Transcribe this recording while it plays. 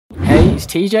it's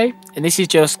TJ, and this is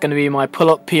just going to be my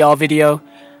pull-up PR video.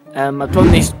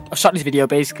 I've shot this video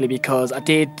basically because I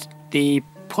did the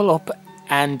pull-up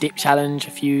and dip challenge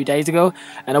a few days ago,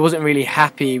 and I wasn't really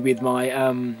happy with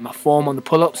my my form on the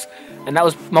pull-ups, and that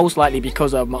was most likely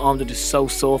because of my arms were just so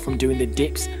sore from doing the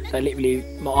dips that literally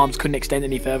my arms couldn't extend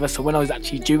any further. So when I was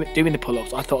actually doing the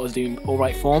pull-ups, I thought I was doing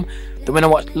alright form. Then when I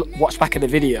watched back at the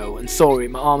video and saw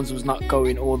it, my arms was not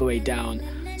going all the way down.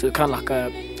 So it kind of like I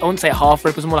wouldn't say a half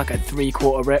rep, it was more like a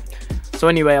 3/4 rep. So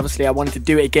anyway, obviously I wanted to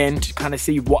do it again to kind of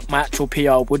see what my actual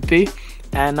PR would be.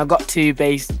 And I got to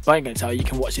base, I ain't going to tell you, you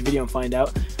can watch the video and find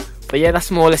out. But yeah, that's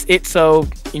more or less it. So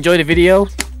enjoy the video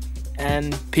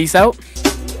and peace out.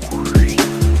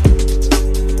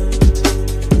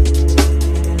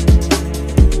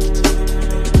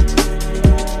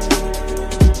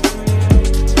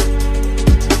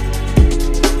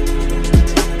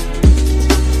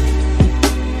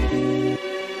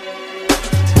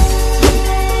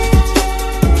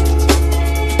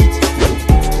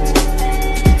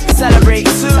 Celebrate,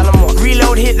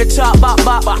 reload, hit the top, bop,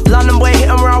 bop, bop. London boy, hit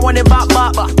him where I want it, bop,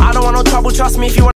 bop, bop. I don't want no trouble, trust me if you want.